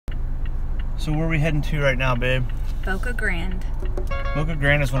So where are we heading to right now, babe? Boca Grande. Boca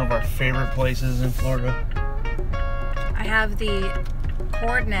Grande is one of our favorite places in Florida. I have the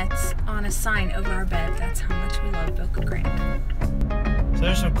coordinates on a sign over our bed. That's how much we love Boca Grande. So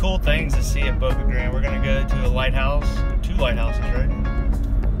there's some cool things to see at Boca Grande. We're gonna go to a lighthouse, 2 lighthouses, right?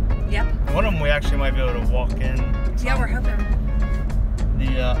 Yep. One of them we actually might be able to walk in. Yeah, we're hoping.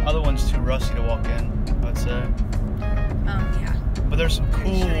 The other one's too rusty to walk in, I'd say. Yeah. But there's some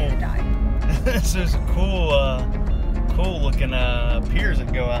cool. Sure you'd die. There's some cool looking piers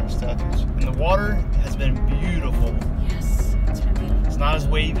that go out and stuff. And the water has been beautiful. Yes, it's been beautiful. It's not as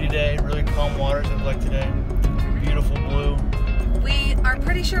wavy today. Really calm waters like today. Beautiful blue. We are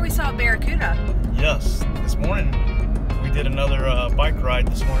pretty sure we saw a barracuda. Yes. This morning we did another bike ride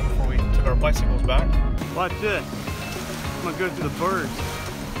this morning before we took our bicycles back. Watch this. I'm gonna go through the birds.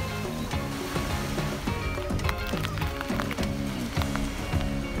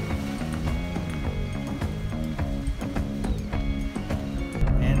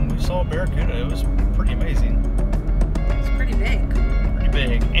 And we saw a barracuda. It was pretty amazing. It's pretty big. Pretty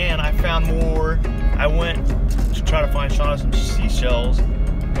big. And I found more. I went to try to find Shauna some seashells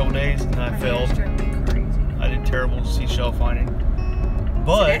a couple days and I failed. I did terrible seashell finding.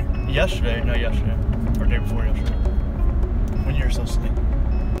 But yesterday, or day before yesterday, when you're so asleep.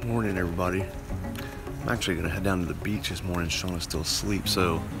 Morning, everybody. I'm actually gonna head down to the beach this morning. Shauna's still asleep,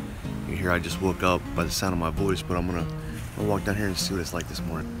 so you hear I just woke up by the sound of my voice, but I'm gonna walk down here and see what it's like this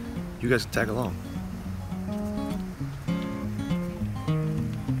morning. You guys can tag along.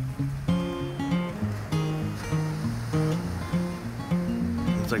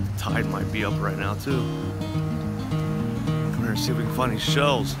 Looks like the tide might be up right now too. Come here and see if we can find these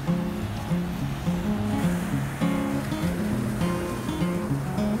shells.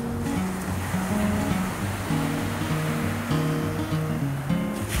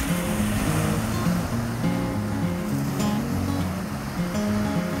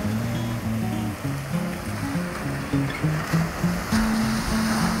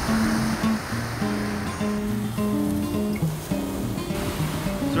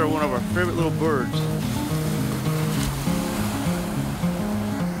 These are one of our favorite little birds.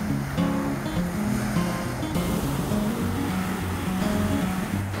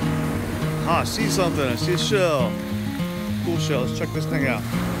 Ah, I see something. I see a shell. Cool shell. Let's check this thing out.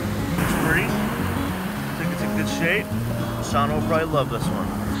 It's pretty. I think it's in good shape. Shauna will probably love this one.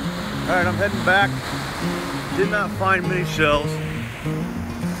 All right, I'm heading back. Did not find many shells.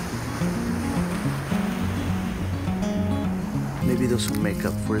 Maybe this will make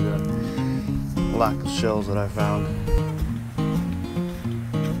up for the lack of shells that I found.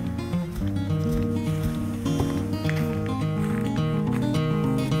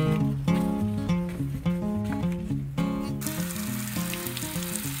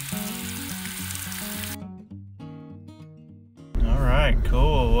 Alright,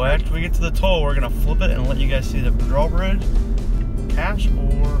 cool. Well, after we get to the toll, we're going to flip it and let you guys see the drawbridge. Cash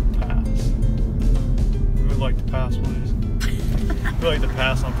or pass? We would like to pass, please. We like to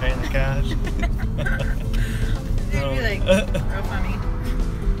pass on paying the cash. You'd be like, real funny.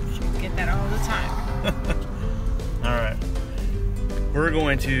 You get that all the time. Alright. We're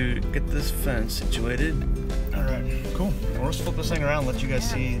going to get this fence situated. Alright, cool. We'll just flip this thing around and let you guys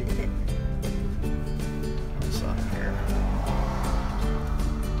see what's on here.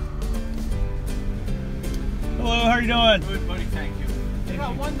 Hello, how are you doing? Good, buddy, thank you. You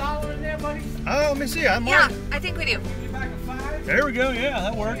got $1 in there, buddy? Oh, let me see. I might. Yeah, I think we do. You back a 5? There we go. Yeah,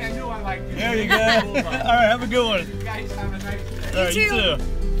 that works. I knew I liked you. There you go. All right, have a good one. You guys have a nice day. All right, you too.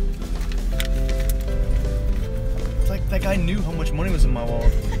 It's like that guy knew how much money was in my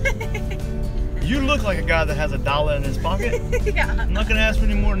wallet. You look like a guy that has $1 in his pocket. Yeah. I'm not gonna ask for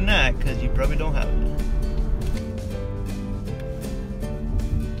any more than that because you probably don't have it.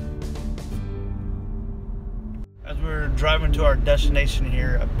 As we're driving to our destination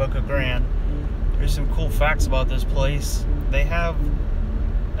here at Boca Grande, there's some cool facts about this place. They have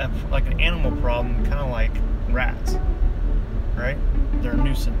like an animal problem, kind of like rats, right? They're a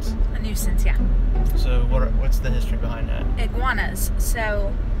nuisance. A nuisance, yeah. So what's the history behind that? Iguanas.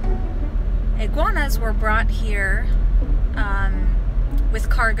 So iguanas were brought here with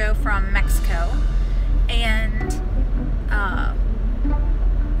cargo from Mexico, and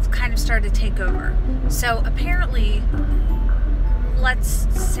kind of started to take over. So apparently, let's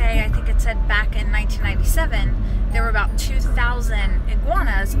say, I think it said back in 1997, there were about 2,000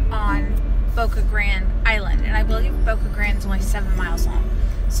 iguanas on Boca Grande Island, and I believe Boca Grande is only 7 miles long.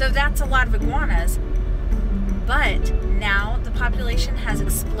 So that's a lot of iguanas, but now the population has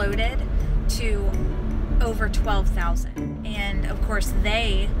exploded to over 12,000. And of course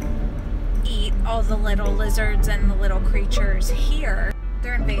they eat all the little lizards and the little creatures here.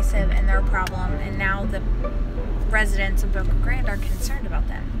 They're invasive and they're a problem, and now the residents of Boca Grande are concerned about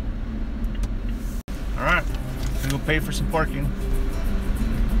them. All right, I'm gonna go pay for some parking.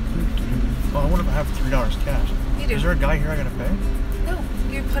 Oh, I wonder if I have $3 cash. You do. Is there a guy here I gotta pay? No,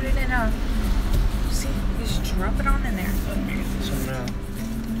 you put it in a, see, you just drop it on in there. Let me get this one now.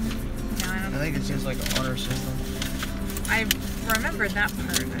 No, I don't I think it's just like an honor system. I remembered that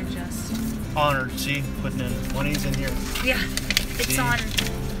part, I just... Honored, see? Putting in money's in here. Yeah, it's See? on...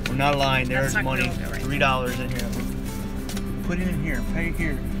 We're not lying, there's That's not money. gonna go right $3 in here. Put it in here, pay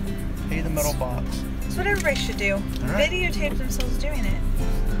here. Pay the metal box. That's what everybody should do. right. Videotape themselves doing it.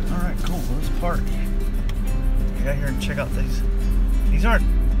 Alright, cool, let's park. Get out here and check out these. These aren't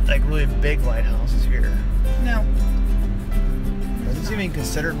like really big lighthouses here. No. Are these even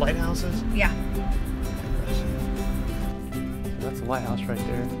considered lighthouses? Yeah. That's a lighthouse right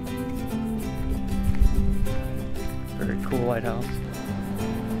there. Very cool lighthouse.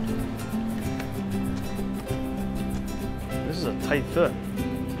 This is a tight fit.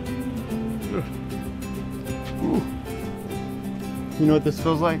 Ooh. You know what this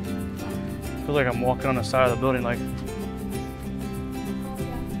feels like? Feels like I'm walking on the side of the building. Like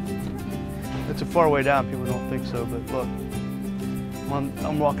it's a far way down. People don't think so, but look,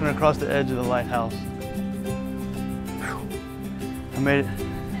 I'm walking across the edge of the lighthouse. I made it.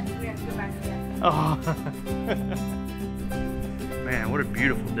 We have to go back again. Oh. Man, what a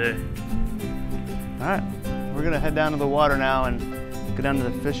beautiful day. All right, we're gonna head down to the water now and go down to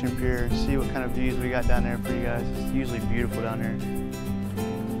the fishing pier and see what kind of views we got down there for you guys. It's usually beautiful down there.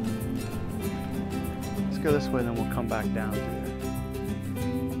 Let's go this way, then we'll come back down through there.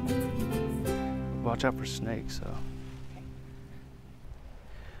 Watch out for snakes, so.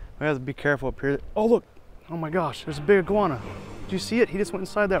 We have to be careful up here. Oh, look. Oh my gosh, there's a big iguana. Did you see it? He just went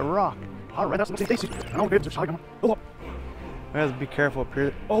inside that rock. All right, that's we have to be careful up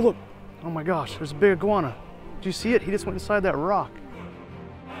here. Oh, look. Oh my gosh, there's a big iguana. Did you see it? He just went inside that rock.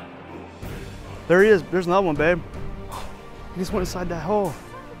 There he is. There's another one, babe. He just went inside that hole.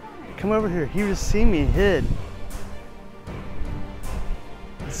 Come over here. He just seen me hid.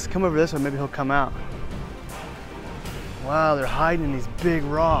 Let's come over this way. Maybe he'll come out. Wow, they're hiding in these big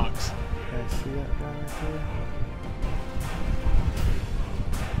rocks. You guys see that guy right there?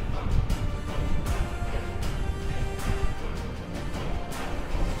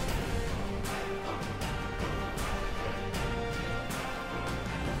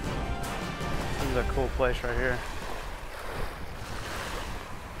 This is a cool place right here.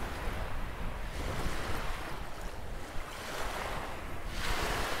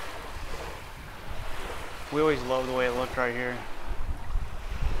 We always love the way it looked right here.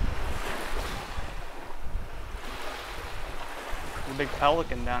 There's a big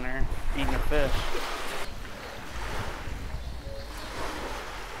pelican down there eating a fish.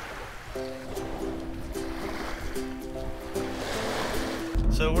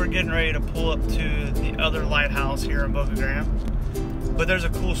 So we're getting ready to pull up to the other lighthouse here in Boca Grande. But there's a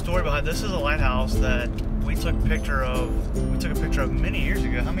cool story behind this. This is a lighthouse that we took a picture of. We took a picture of many years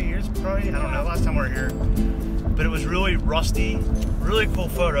ago. How many years probably? I don't know, last time we were here. But it was really rusty, really cool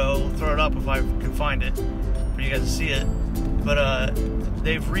photo. We'll throw it up if I can find it for you guys to see it. But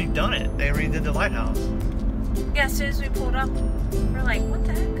they've redone it. They redid the lighthouse. Yeah, as soon as we pulled up, we're like, what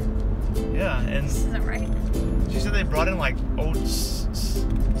the heck? Yeah, and This isn't right. she said they brought in like old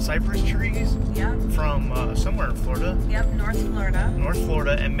cypress trees Yep. from somewhere in Florida. Yep, North Florida. North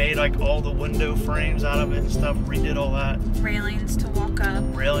Florida, and made like all the window frames out of it and stuff, redid all that. Railings to walk up.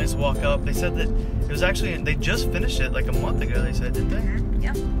 Railings to walk up. They said that it was actually, they just finished it like a month ago, they said, didn't they?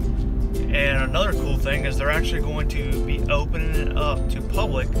 Yep. And another cool thing is they're actually going to be opening it up to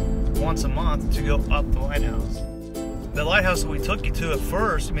public once a month to go up the lighthouse. The lighthouse that we took you to at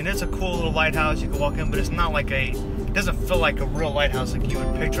first, I mean, it's a cool little lighthouse. You can walk in, but it's not like it doesn't feel like a real lighthouse like you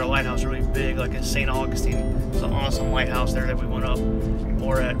would picture a lighthouse really big, like in St. Augustine. It's an awesome lighthouse there that we went up,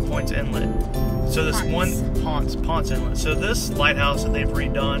 or at Points Inlet. So this Ponce Inlet. So this lighthouse that they've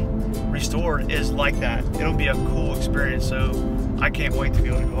restored is like that. It'll be a cool experience. So I can't wait to be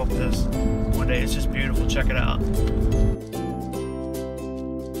able to go up this one day. It's just beautiful. Check it out.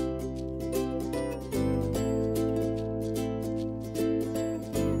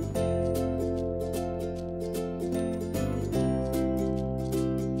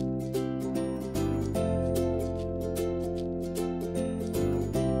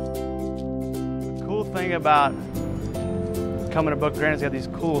 Thing about coming to Boca Grande is you have these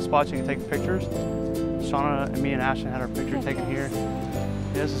cool spots you can take pictures. Shauna and me and Ashton had our picture taken here. Yeah,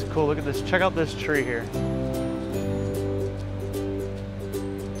 this is cool. Look at this. Check out this tree here.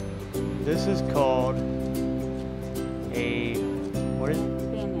 This is called a, what is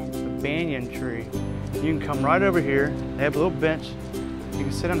it? Banyan. A banyan tree. You can come right over here. They have a little bench. You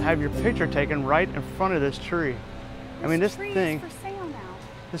can sit and have your picture taken right in front of this tree. I mean, this thing. Is for sale now.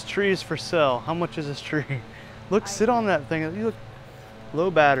 This tree is for sale. How much is this tree? Look, sit on that thing. You look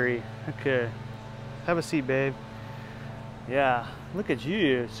low battery. Okay. Have a seat, babe. Yeah. Look at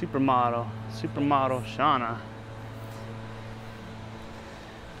you, supermodel. Supermodel Shauna.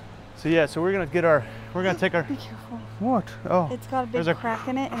 So yeah, so we're gonna take our. Be careful. What? Oh. It's got a big There's a crack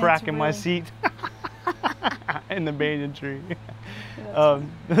in it. And crack it's in my really- seat. In the banyan tree.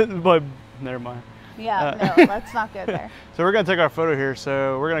 But never mind. Yeah, no, let's not go there. So we're gonna take our photo here.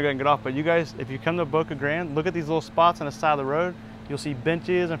 So we're gonna go and get off. But you guys, if you come to Boca Grande, look at these little spots on the side of the road. You'll see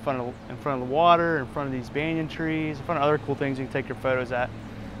benches in front of the water, in front of these banyan trees, in front of other cool things you can take your photos at.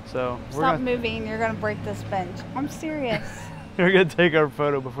 So Stop moving. You're gonna break this bench. I'm serious. we're gonna take our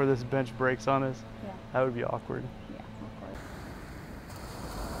photo before this bench breaks on us. Yeah. That would be awkward. Yeah, of course.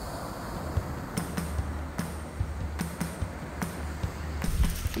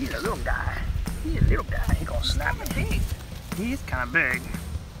 He's a little guy. He's a little guy. He's gonna snap me. He's kind of big.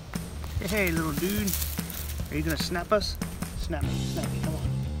 Hey, little dude. Are you gonna snap us? Snap me, come on.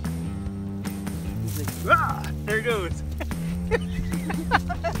 He's like, ah, there he goes.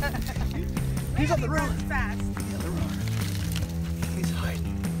 He's on the road. Fast. He's on the road. He's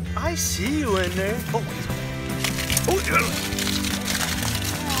hiding. I see you in there. Oh,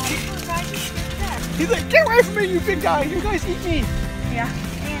 he's like, get away from me, you big guy. You guys eat me. Yeah.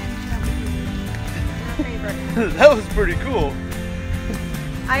 And your favorite. That was pretty cool.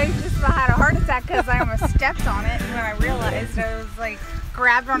 I just about had a heart attack because I almost stepped on it when I realized I was like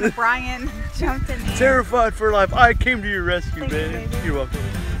grabbed onto Brian, jumped in the air. Terrified for life. I came to your rescue, Thank you, babe. baby. You're welcome.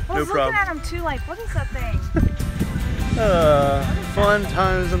 I No was problem. looking at him too, like, what is that thing? Fun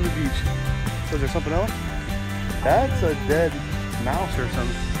times on the beach. So is there something else? That's a dead mouse or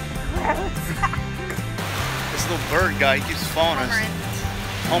something. This little bird guy, he keeps following us.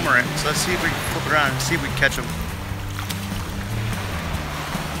 Homerant. So let's see if we can flip around and see if we can catch him.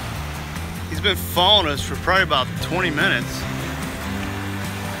 He's been following us for probably about 20 minutes.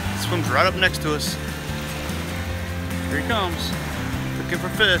 He swims right up next to us. Here he comes, looking for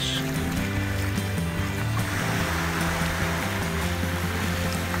fish.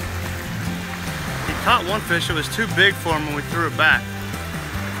 He caught one fish, it was too big for him when we threw it back.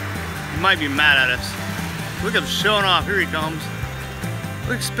 He might be mad at us. Look at him showing off, here he comes.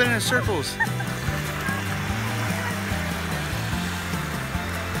 Look, he's spinning in circles.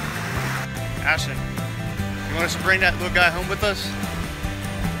 Ashton, you want us to bring that little guy home with us?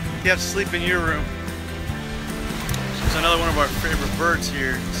 You have to sleep in your room. It's another one of our favorite birds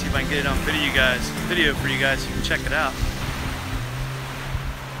here. Let's see if I can get it on video for you guys so you can check it out.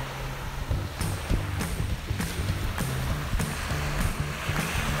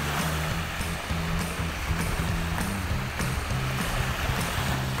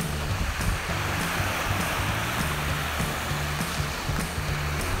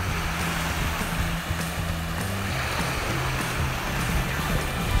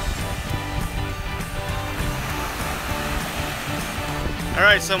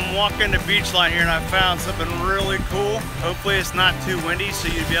 Alright, so I'm walking the beach line here and I found something really cool. Hopefully it's not too windy so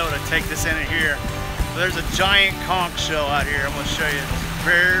you'd be able to take this in here. But there's a giant conch shell out here. I'm going to show you. It's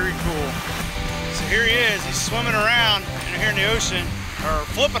very cool. So here he is. He's swimming around here in the ocean, or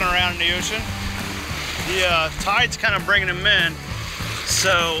flipping around in the ocean. The tide's kind of bringing him in.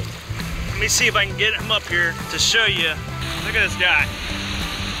 So let me see if I can get him up here to show you. Look at this guy.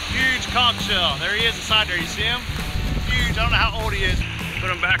 Huge conch shell. There he is inside there. You see him? Huge. I don't know how old he is. Put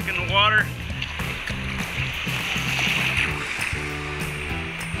him back in the water.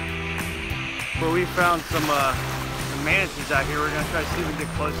 Well, we found some manatees out here. We're gonna try to see if we can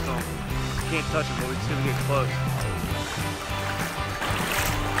get close to them. Can't touch them, but we can see if we can get close.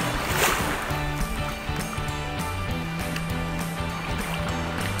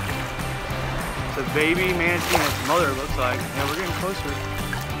 It's a baby manatee and its mother, it looks like. Yeah, we're getting closer.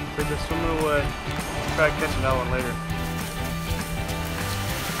 They're just swimming away. We'll try catching that one later.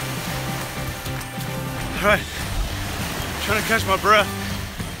 All right, trying to catch my breath.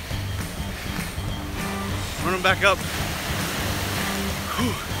 Running back up.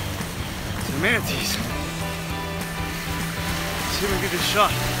 Whew. Some manatees. Let's see if we can get this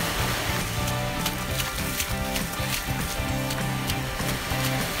shot.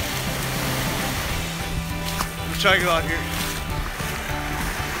 Let's try to go out here.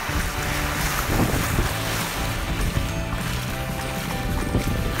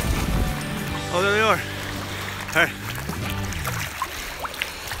 Oh, there they are. All right.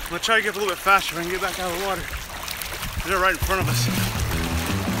 gonna try to get up a little bit faster if I can get back out of the water. They're right in front of us.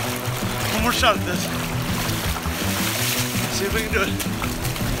 One more shot at this. See if we can do it.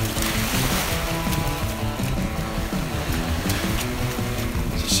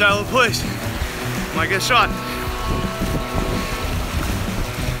 It's a shallow place. Might get shot.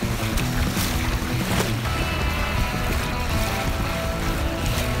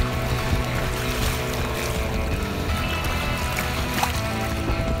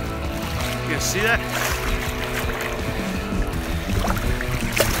 You guys see that?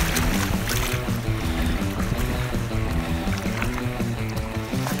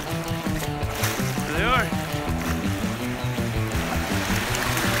 There they are.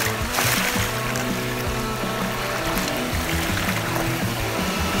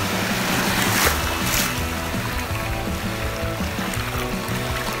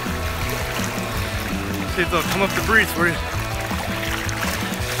 See if they'll come up to breathe for you.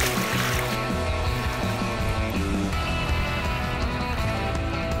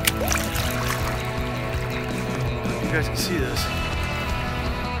 You guys can see this.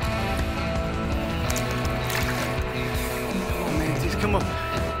 Oh man, these come up.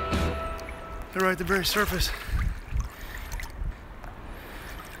 They're right at the very surface.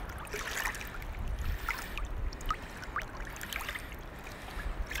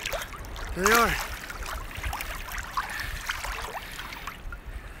 There they are.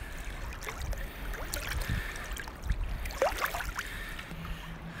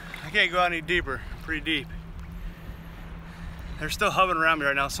 I can't go out any deeper, pretty deep. They're still hovering around me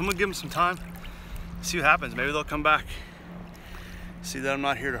right now. Someone give them some time. See what happens. Maybe they'll come back. See that I'm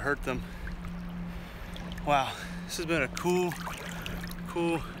not here to hurt them. Wow, this has been a cool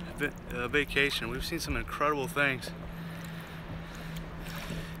vacation. We've seen some incredible things.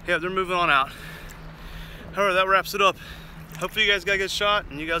 Yeah, they're moving on out. However, that wraps it up. Hopefully you guys got a good shot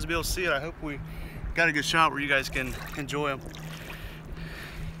and you guys will be able to see it. I hope we got a good shot where you guys can enjoy them.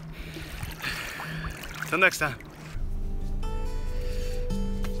 Till next time.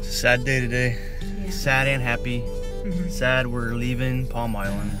 Sad day today. Yeah. Sad and happy. Sad we're leaving Palm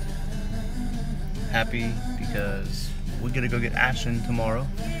Island. Happy because we gotta go get Ashton tomorrow.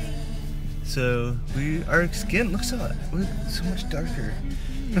 So our skin looks so much darker.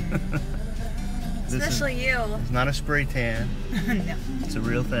 Especially you. It's not a spray tan. No. It's a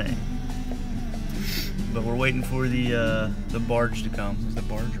real thing. But we're waiting for the barge to come. Is it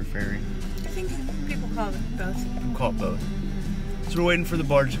barge or ferry? I think people call it both. We'll call it both. So we're waiting for the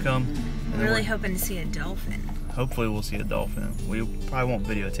barge to come. We're really hoping to see a dolphin. Hopefully we'll see a dolphin. We probably won't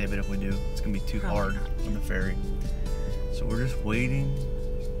videotape it if we do. It's gonna be too hard on the ferry. So we're just waiting.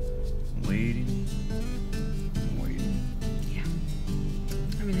 Yeah.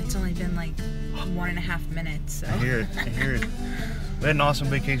 I mean, it's only been like 1.5 minutes. So. I hear it. We had an awesome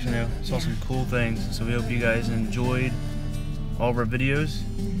vacation though. Saw some cool things. So we hope you guys enjoyed all of our videos.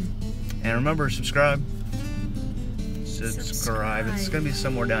 And remember, subscribe. Subscribe. It's gonna be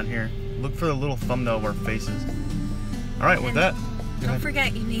somewhere down here. Look for the little thumbnail of our faces. All right, with that. Don't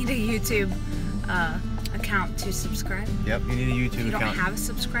forget, you need a YouTube account to subscribe. Yep, you need a YouTube account. If you don't have a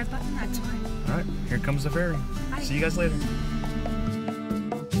subscribe button, that's fine. All right, here comes the ferry. Bye. See you guys later.